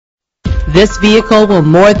This vehicle will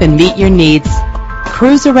more than meet your needs.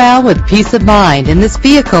 Cruise around with peace of mind in this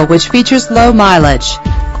vehicle, which features low mileage.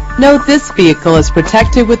 Note this vehicle is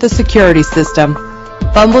protected with a security system.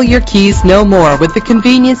 Fumble your keys no more with the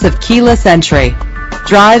convenience of keyless entry.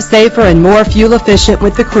 Drive safer and more fuel efficient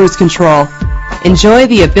with the cruise control. Enjoy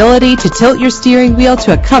the ability to tilt your steering wheel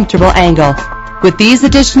to a comfortable angle. With these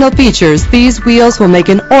additional features, these wheels will make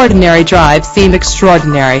an ordinary drive seem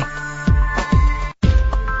extraordinary.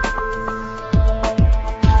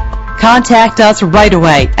 Contact us right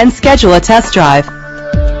away and schedule a test drive.